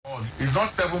It's not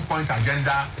 7-point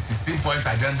agenda, 16-point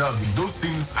agenda. Those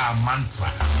things are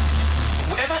mantra.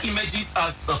 Whoever emerges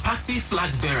as a party flag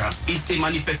bearer is a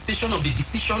manifestation of the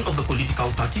decision of the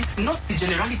political party, not the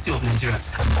generality of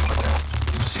Nigerians.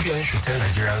 The CBN should tell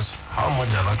Nigerians how much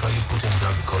they have actually put into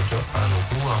agriculture and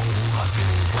who has been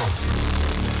involved.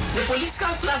 The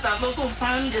political class has also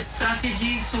found a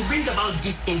strategy to bring about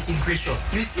disintegration.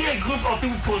 You see a group of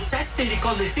people protesting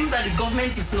because they feel that the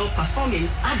government is not performing.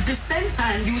 At the same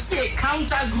time, you see a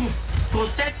counter group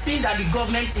protesting that the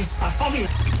government is performing.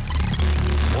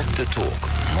 Walk the Talk,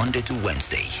 Monday to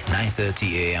Wednesday,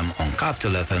 9:30 a.m. on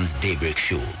Capital FM's Daybreak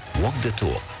Show. Walk the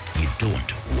Talk. You don't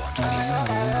want to miss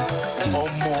it.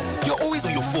 Momo, you're always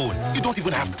on your phone. You don't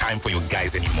even have time for your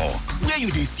guys anymore. Where you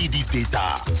they see this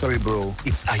data? Sorry, bro.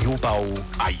 It's Ayoba.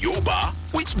 Ayoba?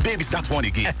 Which babe is that one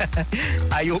again?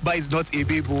 Ayoba is not a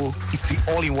babe. It's the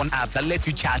all-in-one app that lets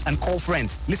you chat and call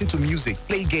friends, listen to music,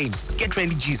 play games, get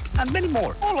trendy gist, and many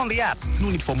more. All on the app. No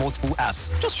need for multiple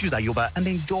apps. Just use Ayoba and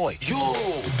enjoy. Yo,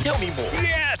 tell me more.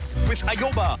 Yes! With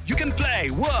Ayoba, you can play,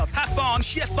 work, have fun,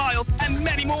 share files, and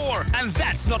many more. And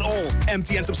that's not all.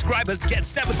 MTN subscribers get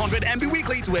 700 MB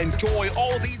weekly to enjoy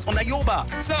all these on Ayoba.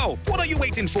 So, what are you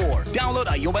waiting for? Download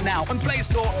Ayoba now on Play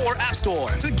Store or App Store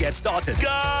to get started.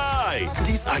 Guy,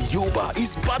 this Ayoba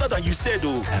is better than you said,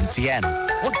 though. MTN,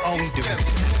 what are we doing?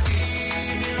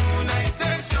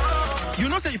 You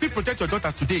know, say if you protect your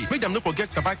daughters today, make them not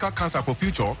forget cervical cancer for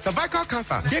future. Cervical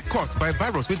cancer, they caused by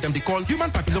virus with them they call human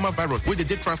papilloma virus, where they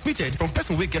transmitted from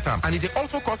person we get them, and it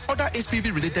also cause other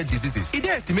HPV-related diseases. It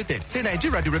is estimated, say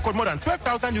Nigeria, they record more than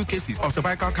 12,000 new cases of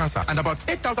cervical cancer, and about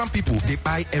 8,000 people they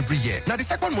die every year. Now, the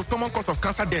second most common cause of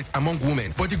cancer deaths among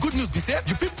women. But the good news be said,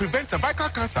 you can prevent cervical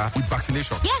cancer with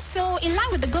vaccination. Yes, so in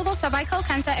line with the global cervical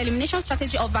cancer elimination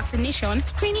strategy of vaccination,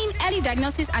 screening, early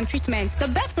diagnosis, and treatment, the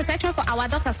best protection for our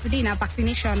daughters today in our vaccination.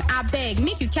 I beg,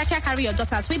 make you carry your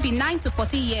daughters will be 9 to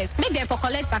 40 years. Make them for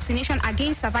collect vaccination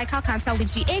against cervical cancer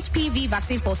with the HPV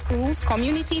vaccine for schools,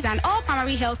 communities, and all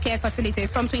primary health care facilities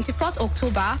from 24th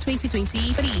October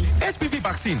 2023. HPV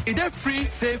vaccine, it is free,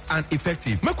 safe, and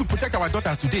effective. Make we protect our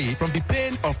daughters today from the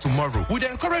pain of tomorrow. We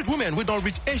encourage women who don't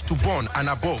reach age to born and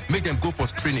above, make them go for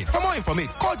screening. For more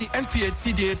information, call the NPH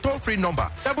CDA toll-free number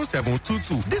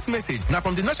 7722. This message now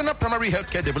from the National Primary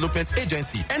Healthcare Development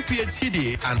Agency, NPH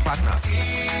CDA, and partners.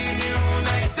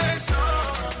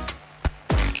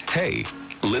 Hey,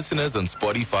 listeners on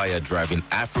Spotify are driving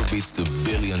Afrobeats to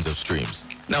billions of streams.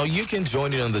 Now you can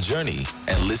join in on the journey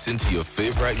and listen to your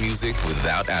favorite music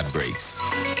without ad breaks.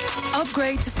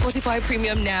 Upgrade to Spotify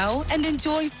Premium now and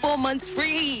enjoy 4 months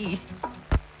free.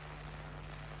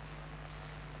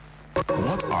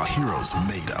 What are heroes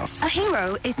made of? A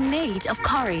hero is made of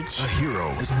courage. A hero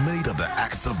is made of the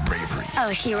acts of bravery.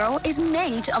 A hero is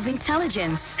made of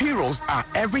intelligence. Heroes are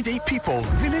everyday people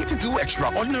willing to do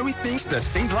extraordinary things that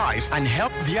save lives and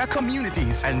help their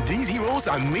communities. And these heroes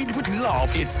are made with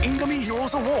love. It's Indomie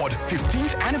Heroes Award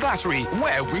 15th anniversary,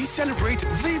 where we celebrate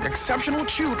these exceptional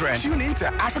children. Tune in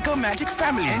to Africa Magic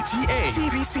Family, NTA,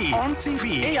 TVC, On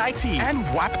TV, AIT, and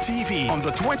WAP TV on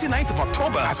the 29th of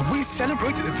October as we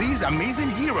celebrate these amazing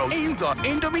heroes in the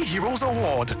Indomie Heroes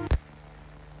Award.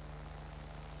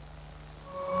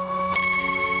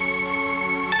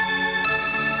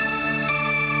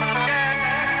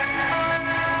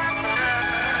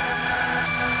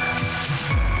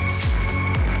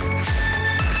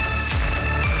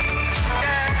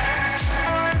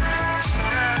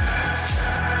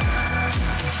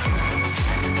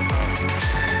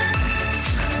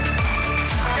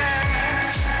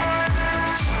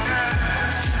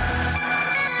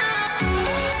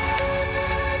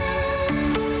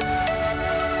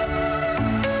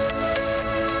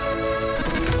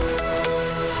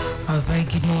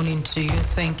 To you.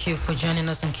 Thank you for joining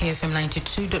us on KFM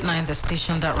 92.9, the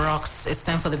station that rocks. It's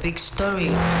time for the big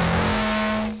story.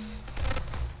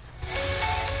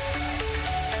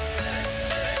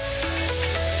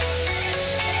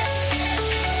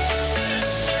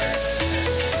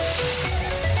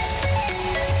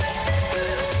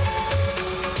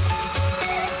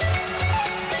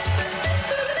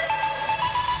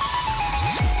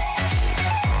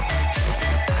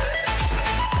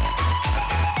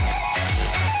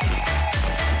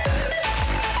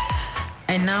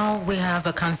 And now we have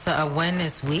a Cancer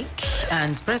Awareness Week,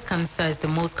 and breast cancer is the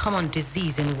most common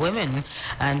disease in women,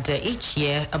 and each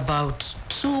year about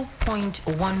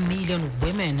 2.1 million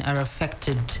women are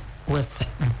affected with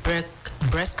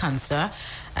breast cancer,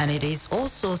 and it is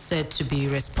also said to be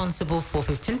responsible for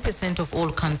 15% of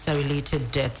all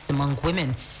cancer-related deaths among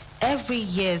women every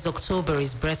year's October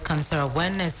is Breast Cancer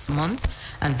Awareness Month,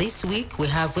 and this week we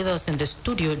have with us in the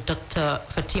studio Dr.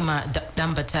 Fatima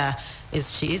Dambatta.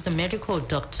 She is a medical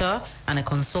doctor and a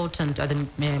consultant at the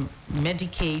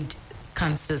Medicaid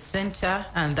Cancer Center,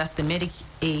 and that's the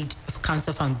Medicaid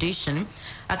Cancer Foundation,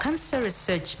 a cancer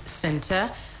research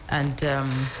center. And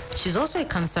she's also a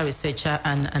cancer researcher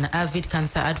and an avid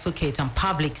cancer advocate and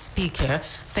public speaker.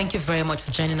 Thank you very much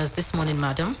for joining us this morning,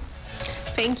 madam.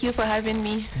 Thank you for having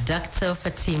me. Dr.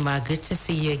 Fatima, good to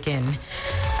see you again.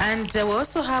 And we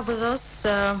also have with us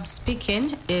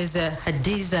speaking is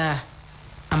Hadiza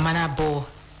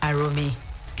Amanabo-Arome.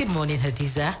 Good morning,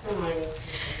 Hadiza. Good morning.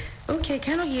 Okay,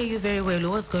 cannot hear you very well.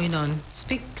 What's going on?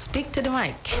 Speak to the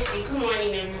mic. Okay, good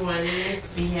morning, everyone. Nice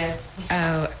to be here.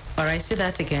 All right, say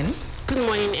that again. Good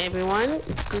morning, everyone.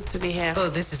 It's good to be here. Oh,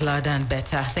 this is louder and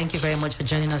better. Thank you very much for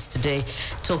joining us today,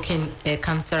 talking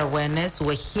cancer awareness.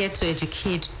 We're here to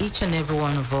educate each and every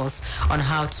one of us on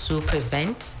how to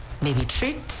prevent, maybe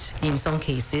treat in some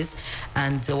cases,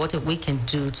 and what we can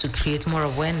do to create more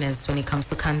awareness when it comes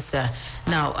to cancer.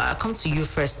 Now, I'll come to you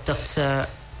first, Dr.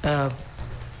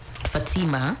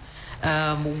 Fatima.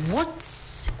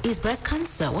 What is breast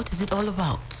cancer? What is it all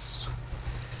about?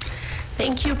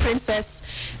 Thank you, Princess.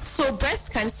 So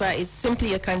breast cancer is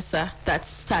simply a cancer that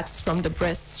starts from the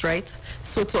breasts, right?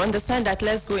 So to understand that,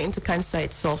 let's go into cancer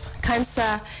itself.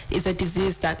 Cancer is a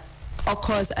disease that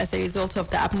occurs as a result of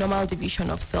the abnormal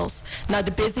division of cells. Now, the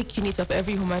basic unit of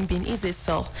every human being is a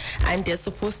cell, and they're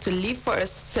supposed to live for a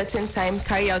certain time,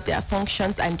 carry out their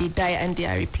functions, and they die and they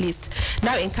are replaced.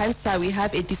 Now, in cancer, we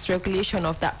have a dysregulation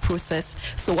of that process.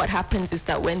 So what happens is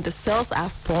that when the cells are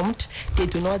formed, they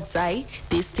do not die,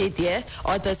 they stay there.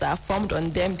 Others are formed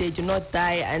on them, they do not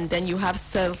die, and then you have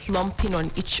cells lumping on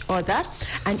each other,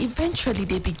 and eventually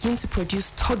they begin to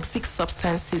produce toxic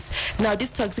substances. Now,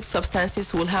 these toxic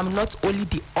substances will harm not only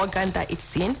the organ that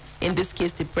it's in this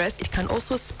case the breast, it can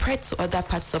also spread to other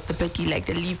parts of the body like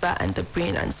the liver and the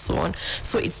brain and so on.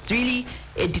 So it's really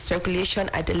a dysregulation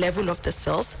at the level of the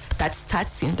cells that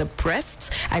starts in the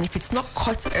breast, and if it's not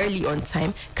caught early on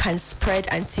time, can spread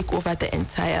and take over the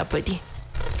entire body.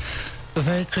 A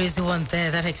very crazy one there,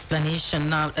 that explanation.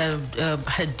 Now,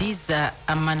 Hadiza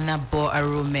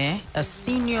Amanabo-Arome, a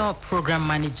senior program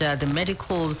manager at the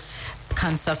Medical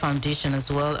Cancer Foundation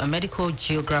as well, a medical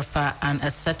geographer and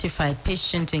a certified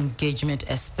patient engagement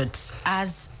expert.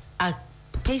 As a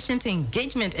patient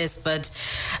engagement expert,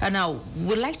 and now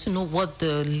we'd like to know what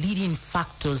the leading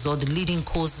factors or the leading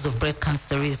causes of breast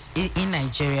cancer is in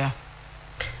Nigeria.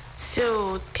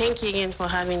 So, thank you again for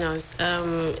having us.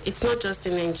 It's not just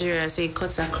in Nigeria, so it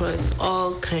cuts across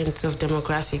all kinds of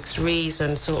demographics, race,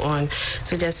 and so on.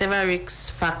 So, there are several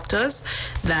risk factors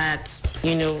that,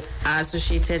 are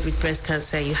associated with breast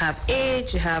cancer. You have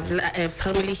age, you have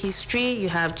family history, you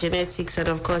have genetics, and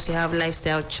of course, you have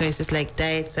lifestyle choices like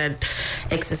diets and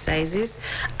exercises.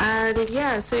 And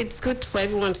yeah, so it's good for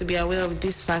everyone to be aware of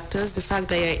these factors. The fact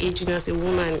that you're aging as a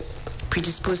woman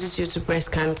predisposes you to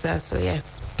breast cancer, so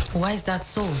yes. Why is that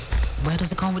so? Why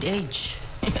does it come with age?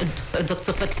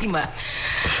 Dr. Fatima.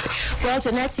 Well,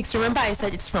 genetics, remember I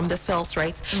said it's from the cells,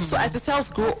 right? Mm-hmm. So as the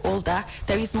cells grow older,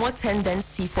 there is more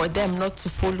tendency for them not to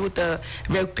follow the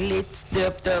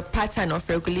pattern of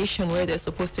regulation where they're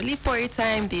supposed to live for a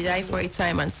time, they die for a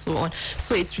time, and so on.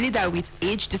 So it's really that with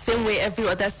age, the same way every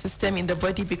other system in the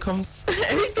body becomes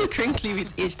a little crinkly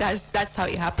with age, that's how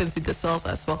it happens with the cells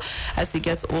as well as it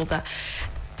gets older.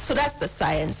 So that's the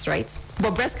science, right?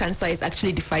 But breast cancer is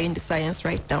actually defying the science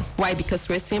right now. Why? Because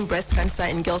we're seeing breast cancer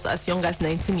in girls as young as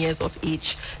 19 years of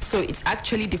age. So it's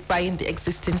actually defying the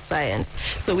existing science.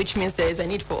 So which means there is a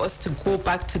need for us to go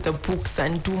back to the books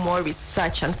and do more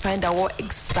research and find out what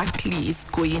exactly is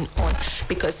going on.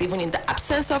 Because even in the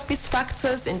absence of risk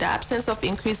factors, in the absence of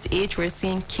increased age, we're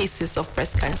seeing cases of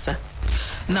breast cancer.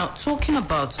 Now, talking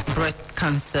about breast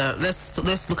cancer, let's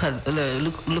look at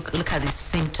the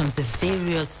symptoms, the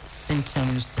various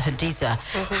symptoms. Hadiza,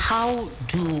 how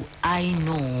do I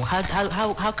know?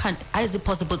 How is it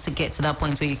possible to get to that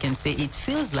point where you can say it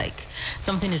feels like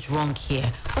something is wrong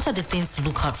here? What are the things to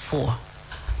look out for?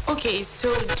 Okay,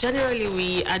 so generally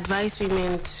we advise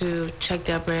women to check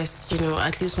their breasts,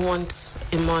 at least once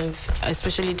a month,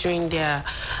 especially during their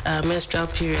menstrual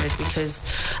period, because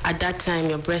at that time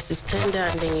your breast is tender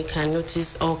and then you can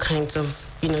notice all kinds of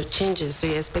changes. So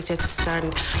you're expected to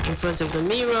stand in front of the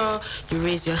mirror, you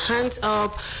raise your hands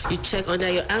up, you check under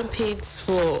your armpits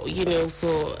for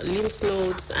lymph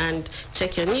nodes, and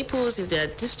check your nipples if there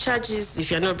are discharges.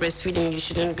 If you're not breastfeeding, you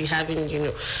shouldn't be having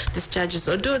discharges,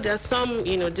 although there are some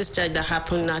discharge that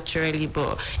happen naturally,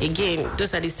 but again,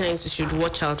 those are the signs you should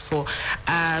watch out for.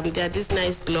 There are these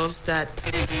nice gloves that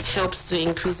helps to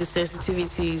increase the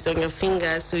sensitivities on your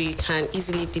fingers so you can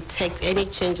easily detect any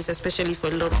changes, especially for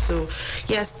lumps. So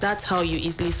yes, that's how you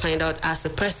easily find out as a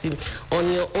person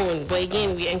on your own. But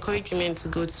again, we encourage women to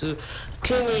go to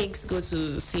clinics, go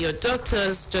to see your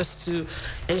doctors, just to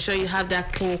ensure you have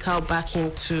that clinical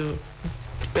backing to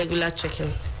regular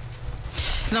checking.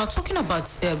 Now, talking about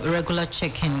regular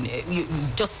checking, you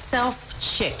just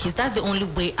self-check. Is that the only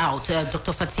way out,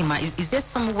 Dr. Fatima? Is there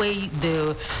some way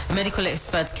the medical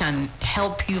expert can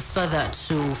help you further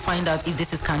to find out if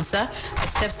this is cancer? The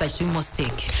steps that you must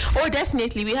take. Oh,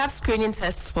 definitely. We have screening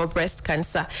tests for breast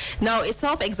cancer. Now, a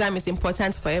self-exam is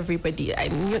important for everybody.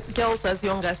 Girls as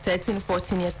young as 13,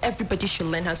 14 years, everybody should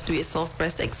learn how to do a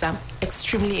self-breast exam.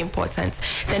 Extremely important.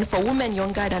 Then for women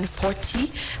younger than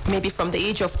 40, maybe from the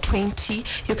age of 20,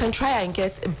 you can try and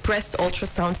get a breast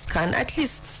ultrasound scan at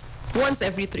least once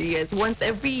every 3 years. Once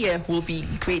every year will be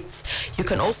great. You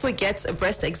can also get a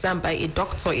breast exam by a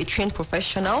doctor, a trained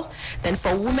professional. Then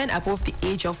for women above the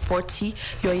age of 40,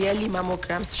 your yearly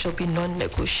mammograms should be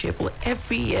non-negotiable.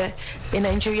 Every year, a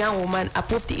Nigerian woman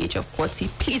above the age of 40,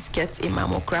 please get a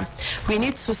mammogram. We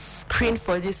need to screen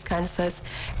for these cancers.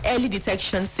 Early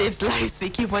detection saves lives. We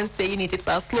keep on saying it. It's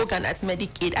our slogan at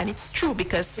Medicaid, and it's true,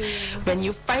 because when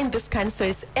you find this cancer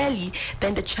is early,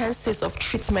 then the chances of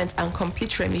treatment and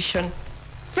complete remission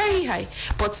very high.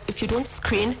 But if you don't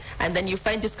screen and then you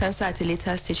find this cancer at a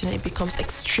later stage, then it becomes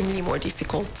extremely more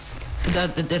difficult.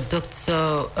 Dr.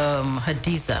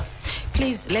 Hadiza,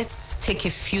 please let's take a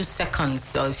few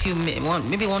seconds or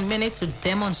maybe 1 minute to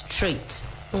demonstrate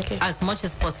as much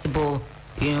as possible,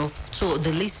 to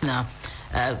the listener,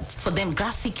 for them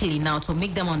graphically now, to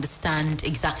make them understand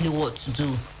exactly what to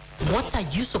do. What are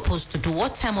you supposed to do?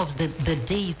 What time of the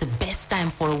day is the best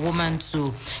time for a woman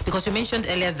to... Because you mentioned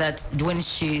earlier that when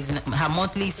she's in her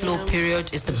monthly flow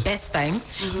period is the best time.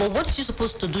 But what is she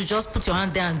supposed to do? Just put your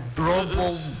hand there and rub?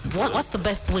 Or what's the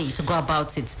best way to go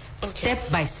about it?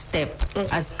 Step by step,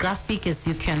 as graphic as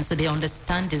you can, so they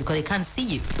understand it, because they can't see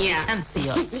you. Yeah. They can't see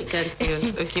us. They can't see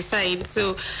us. Okay, fine.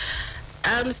 So...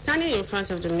 standing in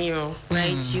front of the mirror,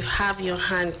 right? You have your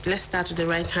hand, let's start with the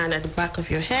right hand at the back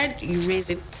of your head. You raise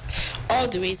it all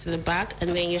the way to the back,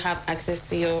 and then you have access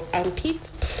to your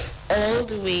armpits all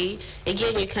the way.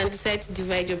 Again, you can decide to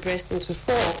divide your breast into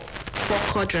four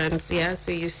quadrants, yeah?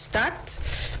 So you start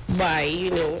by,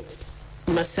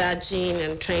 massaging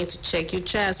and trying to check. You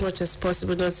try as much as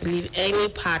possible not to leave any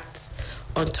parts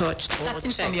untouched.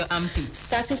 Starting from your armpits.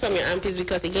 Starting from your armpits,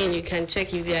 because again, you can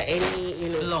check if there are any,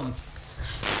 lumps.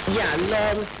 Yeah,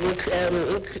 lumps,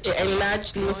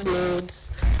 enlarged lymph nodes,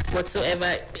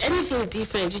 whatsoever. Anything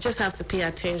different, you just have to pay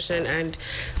attention and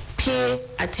pay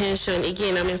attention.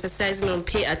 Again, I'm emphasizing on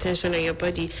pay attention on your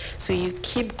body. So you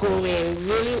keep going,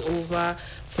 rolling over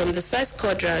from the first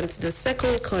quadrant to the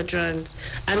second quadrant,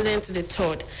 and then to the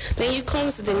third. Then you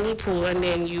come to the nipple, and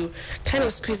then you kind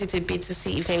of squeeze it a bit to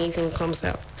see if anything comes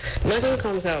out. Nothing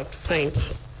comes out, fine.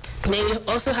 Then you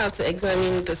also have to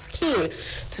examine the skin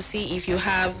to see if you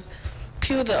have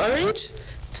peel the orange,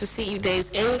 to see if there is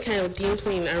any kind of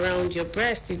dimpling around your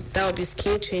breast. That would be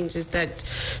skin changes that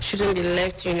shouldn't be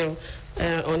left,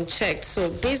 unchecked. So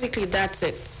basically, that's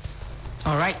it.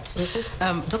 All right.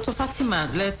 Dr. Fatima,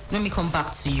 let me come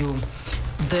back to you.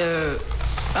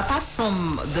 Apart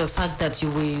from the fact that you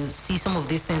will see some of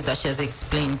these things that she has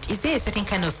explained, is there a certain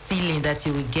kind of feeling that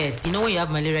you will get? When you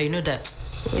have malaria, you know that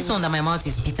this one that my mouth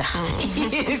is bitter.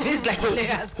 It feels like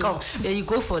malaria has come. Then you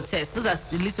go for a test. Those are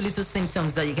little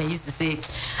symptoms that you can use to say,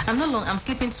 I'm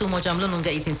sleeping too much, I'm no longer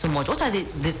eating too much. What are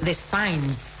the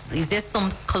signs? Is there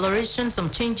some coloration, some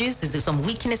changes? Is there some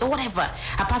weakness or whatever?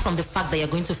 Apart from the fact that you're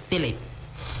going to feel it.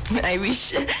 I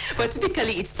wish. But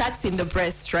typically it starts in the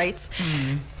breast, right?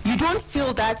 You don't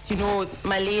feel that,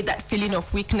 malaria, that feeling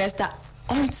of weakness, that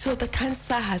until the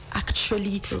cancer has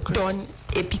actually done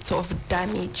a bit of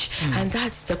damage. And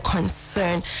that's the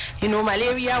concern.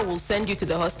 Malaria will send you to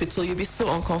the hospital. You'll be so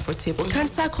uncomfortable.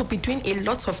 Cancer could be doing a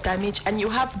lot of damage, and you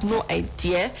have no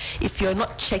idea if you're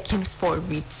not checking for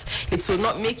it. It will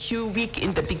not make you weak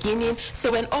in the beginning.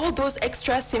 So when all those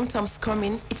extra symptoms come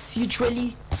in, it's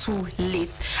usually too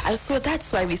late. And so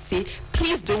that's why we say,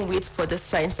 please don't wait for the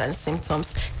signs and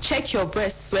symptoms. Check your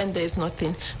breasts when there's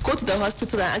nothing. Go to the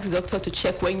hospital and ask the doctor to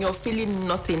check when you're feeling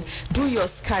nothing. Do your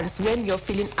scans when you're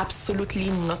feeling absolutely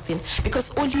nothing,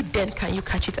 because only then can you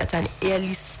catch it at an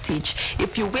early stage.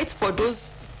 If you wait for those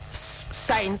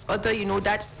signs, other,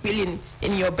 that feeling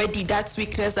in your body, that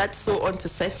weakness, that's so on to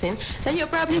setting, then you're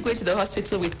probably going to the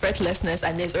hospital with breathlessness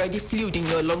and there's already fluid in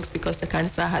your lungs because the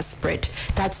cancer has spread.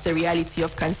 That's the reality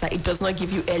of cancer. It does not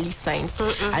give you early signs.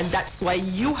 And that's why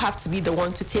you have to be the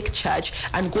one to take charge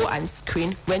and go and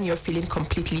screen when you're feeling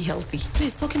completely healthy.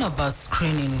 Please, talking about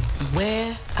screening,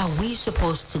 where are we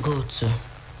supposed to go to?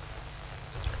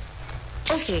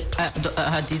 Okay.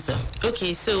 Hadiza.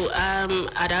 Okay, so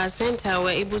at our center, we're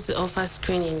able to offer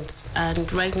screenings,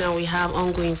 and right now we have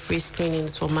ongoing free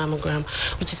screenings for mammogram,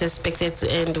 which is expected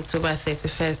to end October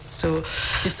 31st. So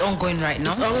it's ongoing right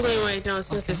now? It's ongoing right now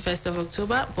since the 1st of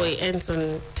October, but it ends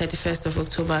on 31st of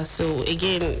October. So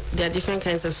again, there are different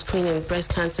kinds of screening, breast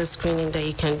cancer screening that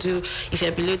you can do. If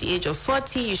you're below the age of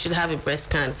 40, you should have a breast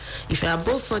scan. If you're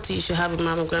above 40, you should have a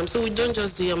mammogram. So we don't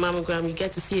just do your mammogram, you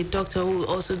get to see a doctor who will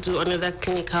also do another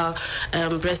clinical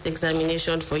breast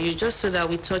examination for you, just so that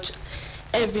we touch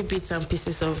every bit and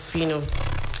pieces of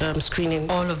screening.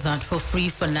 All of that for free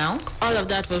for now? All of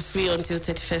that for free until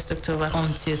 31st October.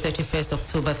 Until 31st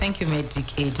October. Thank you,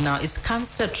 Medicaid. Now, is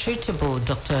cancer treatable,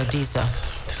 Dr. Hadiza?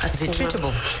 Is it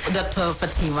treatable? Dr.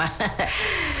 Fatima.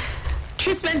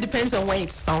 Treatment depends on when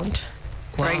it's found.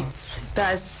 Wow. Right?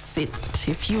 That's it.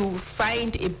 If you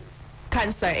find a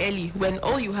cancer early, when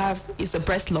all you have is a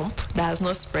breast lump that has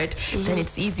not spread, then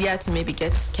it's easier to maybe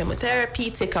get chemotherapy,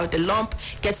 take out the lump,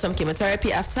 get some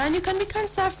chemotherapy after, and you can be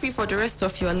cancer free for the rest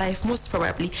of your life, most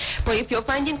probably. But if you're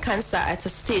finding cancer at a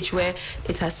stage where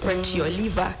it has spread to your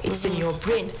liver, it's in your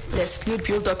brain, there's fluid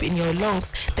buildup in your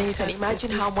lungs, then you can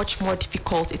imagine how much more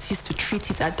difficult it is to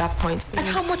treat it at that point, and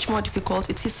how much more difficult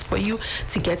it is for you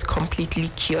to get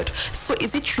completely cured. So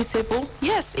is it treatable?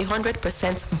 Yes,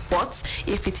 100%, but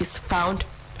if it is found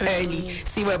early.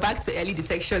 See, we're back to early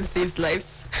detection saves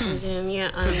lives.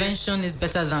 Prevention is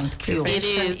better than cure. It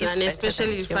is, and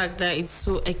especially the fact that it's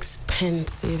so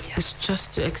expensive. Yes. It's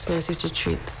just too expensive to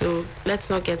treat. So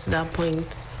let's not get to that point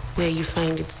where you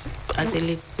find it at a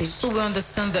late stage. So we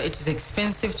understand that it is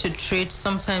expensive to treat.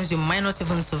 Sometimes you might not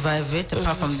even survive it,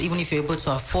 apart from even if you're able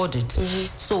to afford it.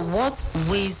 So what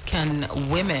ways can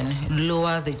women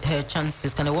lower her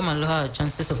chances? Can a woman lower her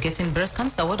chances of getting breast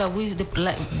cancer? What are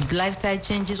the lifestyle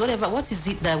changes? Whatever. What is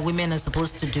it that women are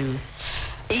supposed to do?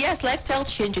 Yes, lifestyle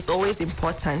change is always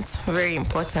important, very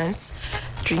important.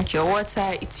 Drink your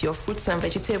water, eat your fruits and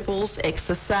vegetables,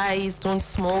 exercise, don't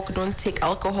smoke, don't take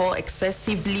alcohol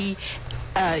excessively.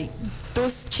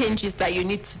 Those changes that you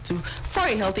need to do for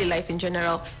a healthy life in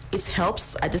general, it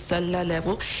helps at the cellular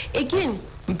level. Again,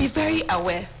 be very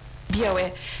aware. Be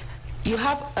aware. You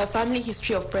have a family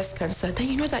history of breast cancer, then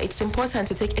you know that it's important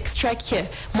to take extra care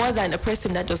more than a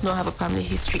person that does not have a family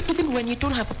history. Even when you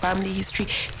don't have a family history,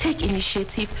 take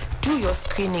initiative, do your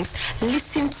screenings,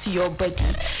 listen to your body.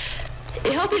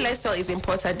 A healthy lifestyle is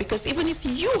important because even if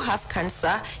you have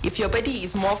cancer, if your body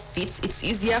is more fit, it's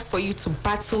easier for you to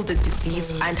battle the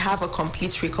disease and have a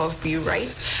complete recovery,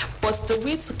 right? But the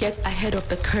way to get ahead of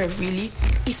the curve really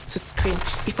is to screen.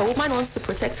 If a woman wants to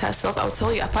protect herself, I'll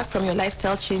tell you, apart from your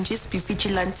lifestyle changes, be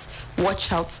vigilant,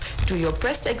 watch out, do your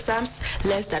breast exams.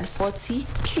 Less than 40,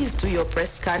 please do your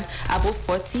breast scan. Above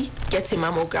 40, get a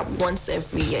mammogram once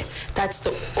every year. That's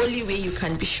the only way you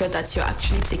can be sure that you're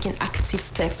actually taking active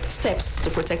steps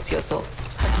to protect yourself.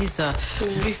 Hadiza,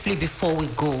 briefly before we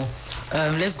go,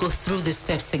 let's go through the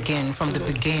steps again from the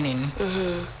beginning.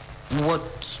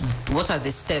 What are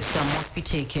the steps that must be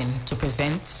taken to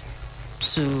prevent,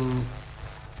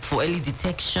 for early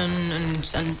detection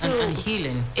and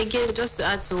healing? Again, just to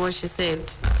add to what she said,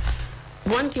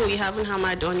 one thing we haven't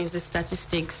hammered on is the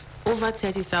statistics. Over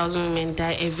 30,000 women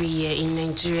die every year in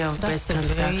Nigeria of breast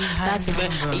cancer. That's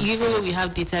very, even though we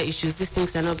have data issues, these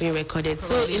things are not being recorded.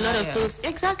 So a lot of things,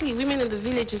 exactly, women in the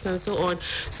villages and so on.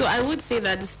 So I would say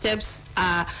that the steps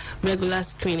are regular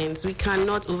screenings. We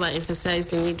cannot overemphasize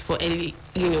the need for early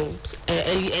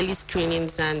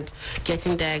screenings and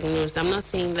getting diagnosed. I'm not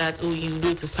saying that, you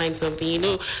need to find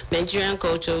something. Nigerian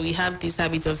culture, we have this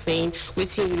habit of saying,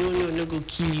 waiting, no go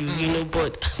kill you,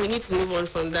 but we need to move on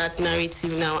from that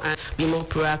narrative now and be more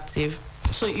proactive.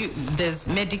 So there's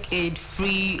Medicaid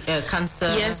free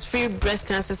cancer? Yes, free breast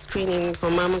cancer screening for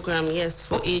mammogram, yes,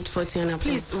 for age 40 and above.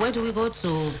 Please, where do we go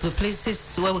to? The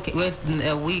places where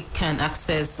we can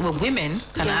access, women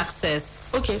can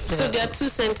access? Okay, so there are two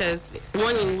centers.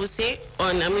 One in Wuse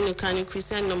on Aminu Kanu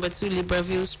Christian, number 2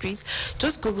 Libreville Street.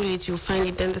 Just Google it, you'll find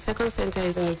it. Then the second center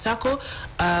is in Utako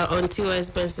on TOS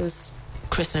Benson's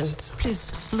crescent. Please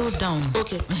slow down.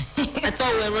 Okay. I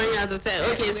thought we were running out of time.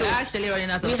 Okay, so we're actually running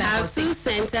out of time. We have 2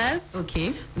 centers.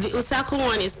 Okay. The Utako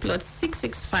one is plot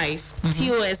 665,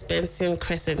 TOS Benson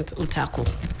Crescent, Utako.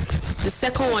 The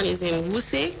second one is in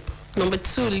Wuse, number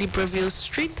 2 Libreville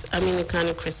Street,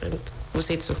 Aminikano Crescent,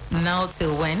 Wuse 2. Now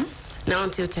till when? Now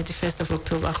until 31st of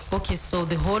October. Okay, so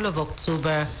the whole of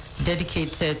October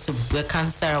dedicated to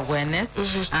cancer awareness,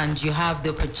 and you have the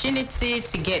opportunity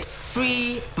to get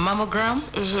free mammogram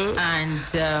and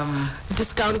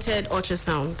discounted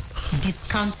ultrasounds.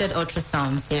 Discounted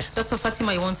ultrasounds. Yes. Dr.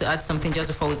 Fatima, you want to add something just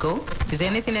before we go? Is there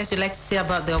anything else you'd like to say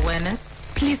about the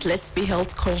awareness? Please, let's be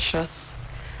health conscious.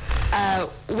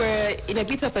 We're in a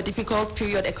bit of a difficult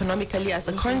period economically as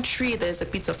a country. There's a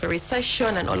bit of a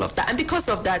recession and all of that. And because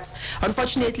of that,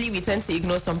 unfortunately, we tend to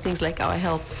ignore some things like our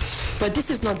health. But this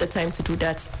is not the time to do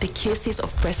that. The cases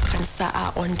of breast cancer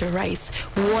are on the rise.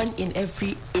 1 in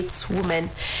every 8 women.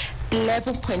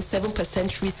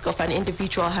 11.7% risk of an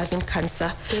individual having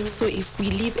cancer. So if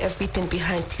we leave everything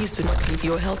behind, please do not leave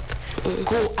your health.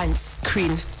 Go and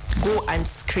screen. Go and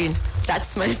screen.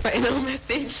 That's my final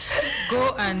message.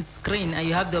 Go and screen.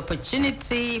 You have the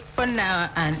opportunity for now,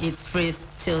 and it's free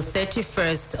till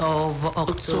 31st of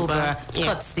October.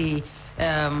 Courtesy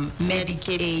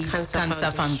Medicaid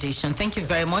Cancer Foundation. Thank you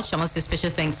very much. I must say special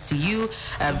thanks to you,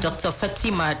 Dr.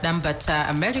 Fatima Dambatta,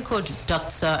 a medical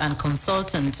doctor and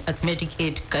consultant at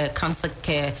Medicaid Cancer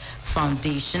Care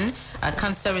Foundation, a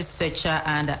cancer researcher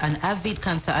and an avid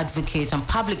cancer advocate and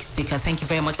public speaker. Thank you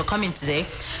very much for coming today.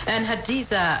 And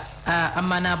Hadiza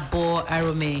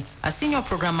Amanabo-Arome, a senior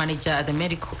program manager at the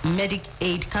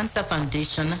Medicaid Cancer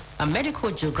Foundation, a medical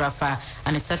geographer,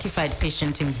 and a certified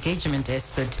patient engagement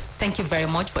expert. Thank you very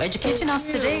much for educating us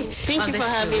today. Thank you for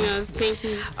having us. Thank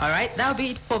you. All right, that'll be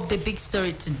it for the big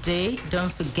story today.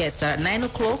 Don't forget that at 9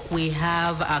 o'clock we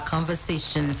have our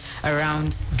conversation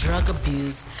around drug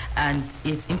abuse and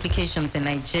its implications in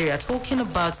Nigeria, talking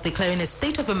about declaring a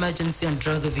state of emergency on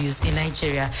drug abuse in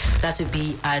Nigeria. That will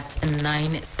be at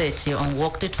 9:30 on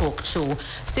Walk the Talk show.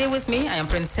 Stay with me. I am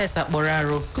Princess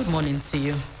Boraro. Good morning to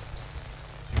you.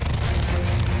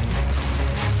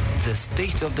 The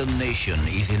state of the nation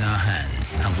is in our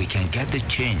hands, and we can get the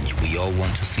change we all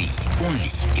want to see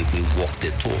only if we walk the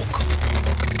talk.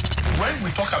 When we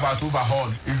talk about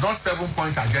overhaul, it's not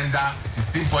 7-point agenda,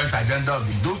 16-point agenda.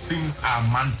 Those things are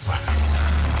mantra.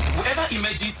 Whoever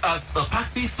emerges as a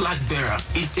party flag bearer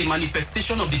is a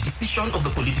manifestation of the decision of the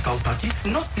political party,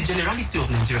 not the generality of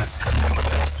Nigerians.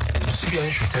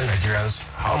 CBN should tell Nigerians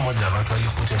how much they have actually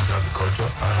put into agriculture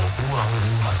and who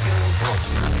has been involved.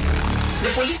 The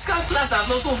political class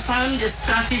has also found a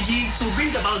strategy to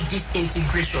bring about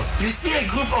disintegration. You see a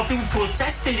group of people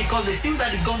protesting because they feel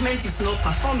that the government is not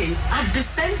performing. At the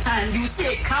same time, you see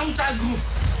a counter group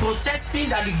protesting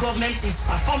that the government is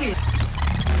performing.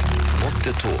 Walk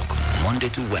the Talk, Monday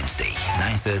to Wednesday,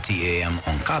 9:30 a.m.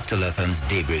 on Capital FM's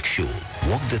Daybreak Show.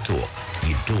 Walk the Talk.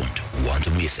 You don't want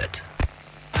to miss it.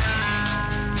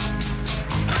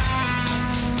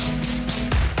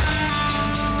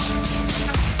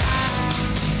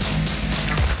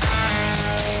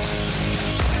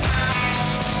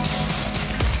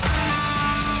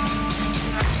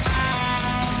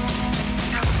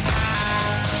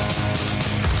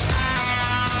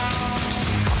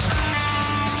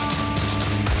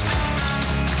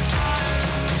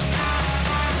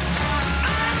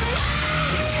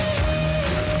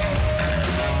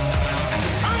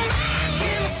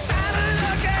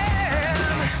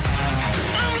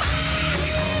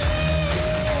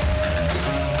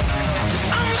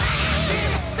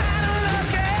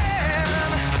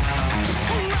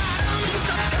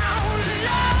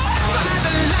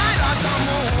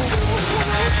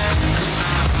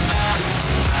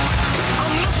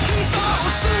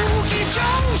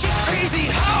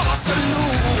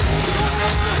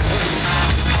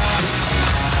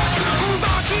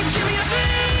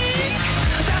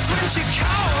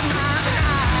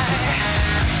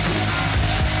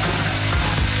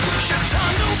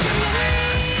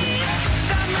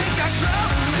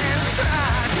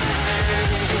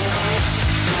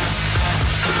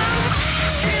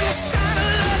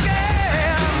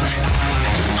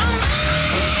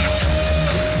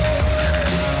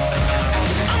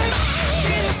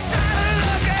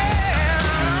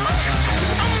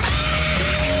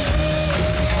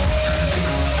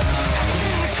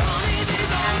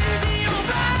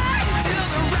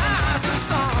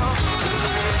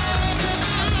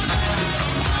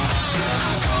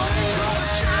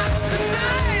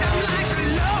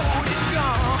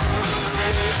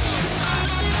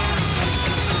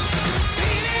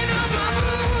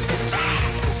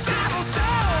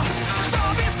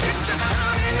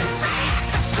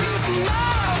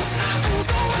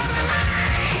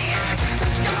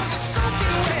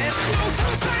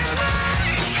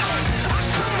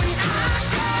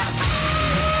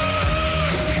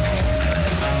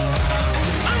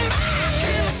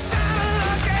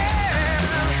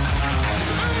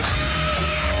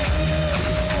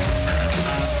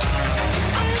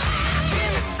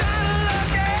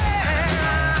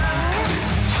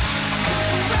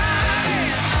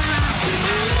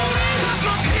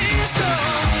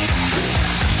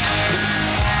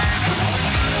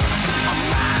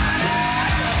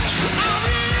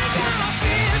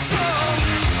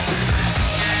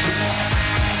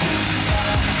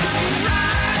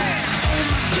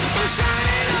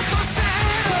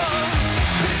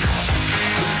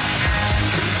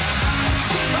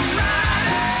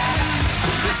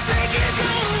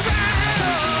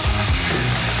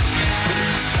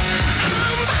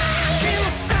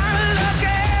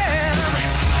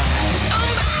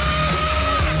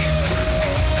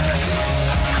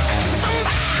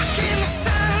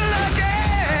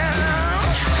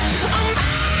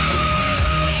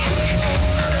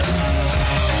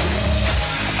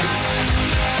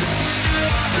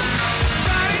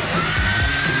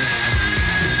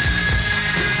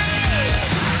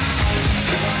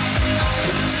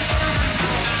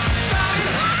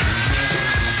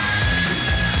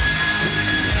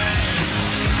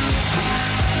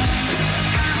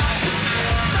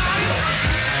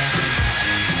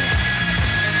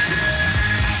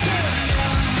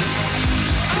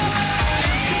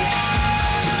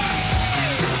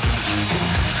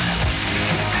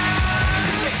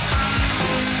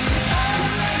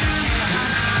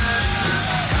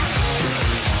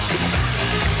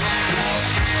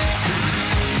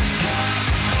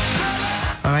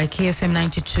 KFM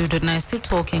 92.9, still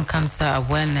talking cancer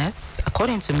awareness.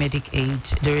 According to Medicaid,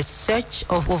 the research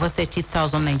of over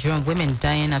 30,000 Nigerian women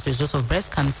dying as a result of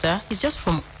breast cancer is just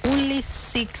from only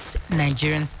 6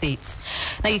 Nigerian states.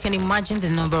 Now you can imagine the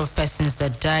number of persons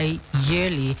that die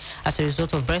yearly as a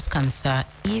result of breast cancer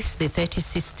if the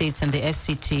 36 states and the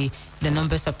FCT, the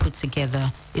numbers are put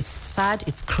together. It's sad,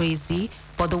 it's crazy,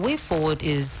 but the way forward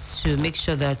is to make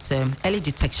sure that early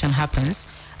detection happens,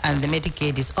 and the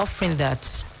Medicaid is offering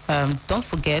that. Don't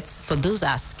forget, for those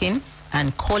asking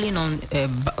and calling on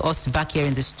us back here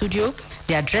in the studio,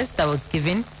 the address that was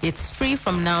given, it's free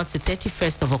from now to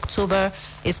 31st of October.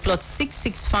 It's plot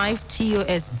 665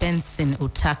 TOS Benson,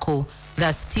 Otako.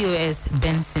 That's TOS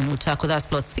Benson, Otako. That's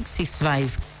plot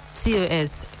 665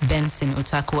 TOS Benson,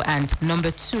 Otako, and number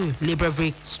 2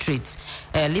 Libreville Street,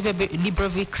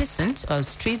 Libreville Crescent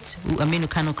Street, Aminu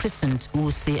Kano Crescent,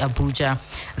 Wuse, Abuja.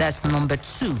 That's number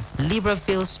 2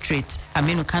 Libreville Street,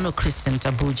 Aminu Kano Crescent,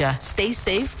 Abuja. Stay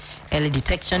safe. Early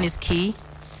detection is key.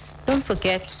 Don't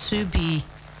forget to be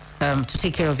to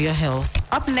take care of your health.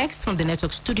 Up next from the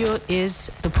network studio is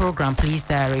the program Please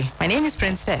Diary. My name is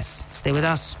Princess. Stay with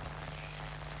us.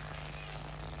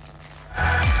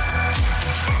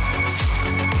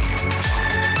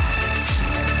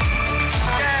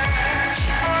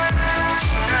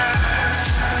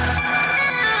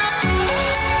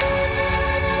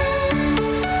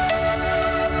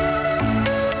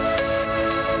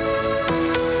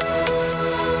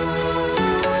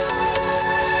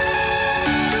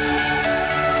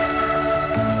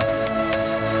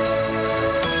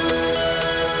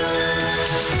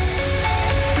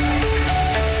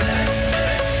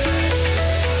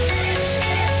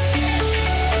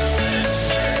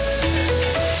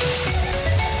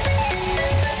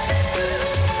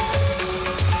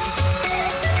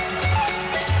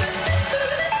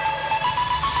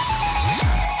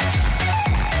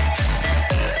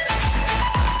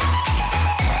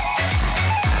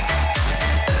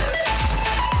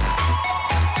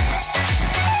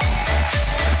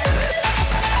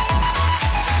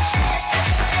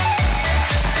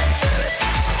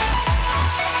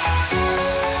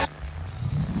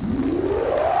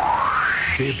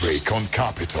 Daybreak on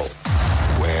Capital,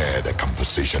 where the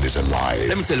conversation is alive.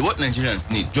 Let me tell you what Nigerians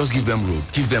need. Just give them road,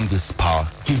 give them this power,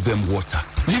 give them water.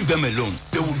 Leave them alone.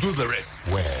 They will do the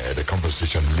rest. Where the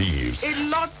conversation lives. A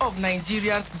lot of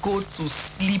Nigerians go to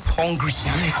sleep hungry.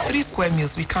 3 square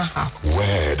meals we can't have.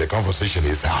 Where the conversation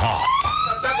is hot.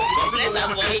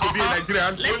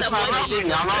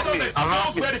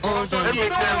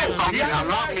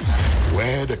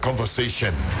 Where the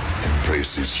conversation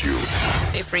embraces you.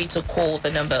 Feel free to call the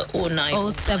number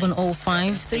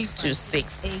 0705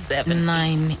 626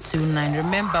 7929.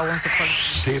 Remember, once you call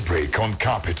Daybreak on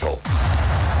Capital,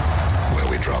 where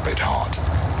we drop it hot.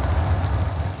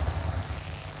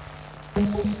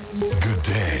 Good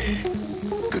day.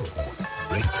 Good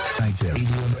morning.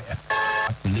 Nigeria.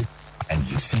 And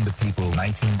you've seen the people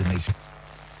uniting the nation.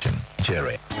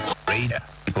 Nigeria. Radio.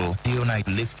 People unite,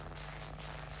 lift.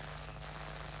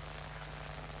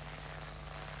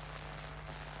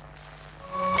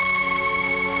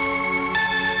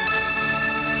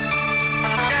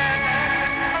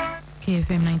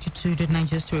 KFM 92.9,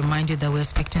 just to remind you that we're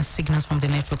expecting signals from the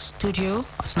network studio.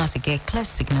 As soon as you get clear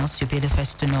signals, you'll be the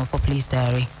first to know for Please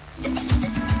Diary.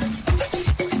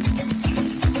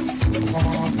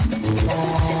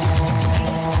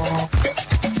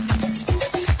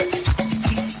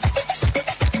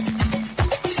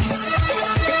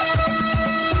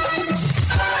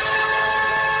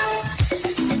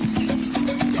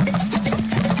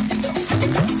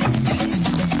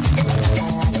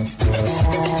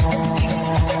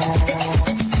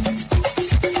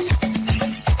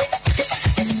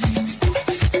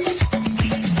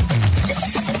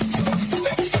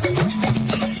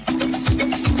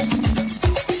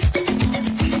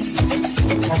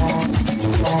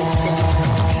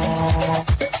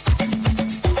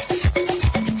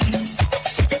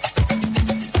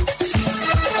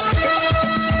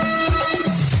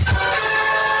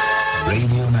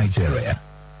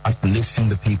 Uplifting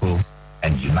the people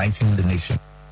and uniting the nation.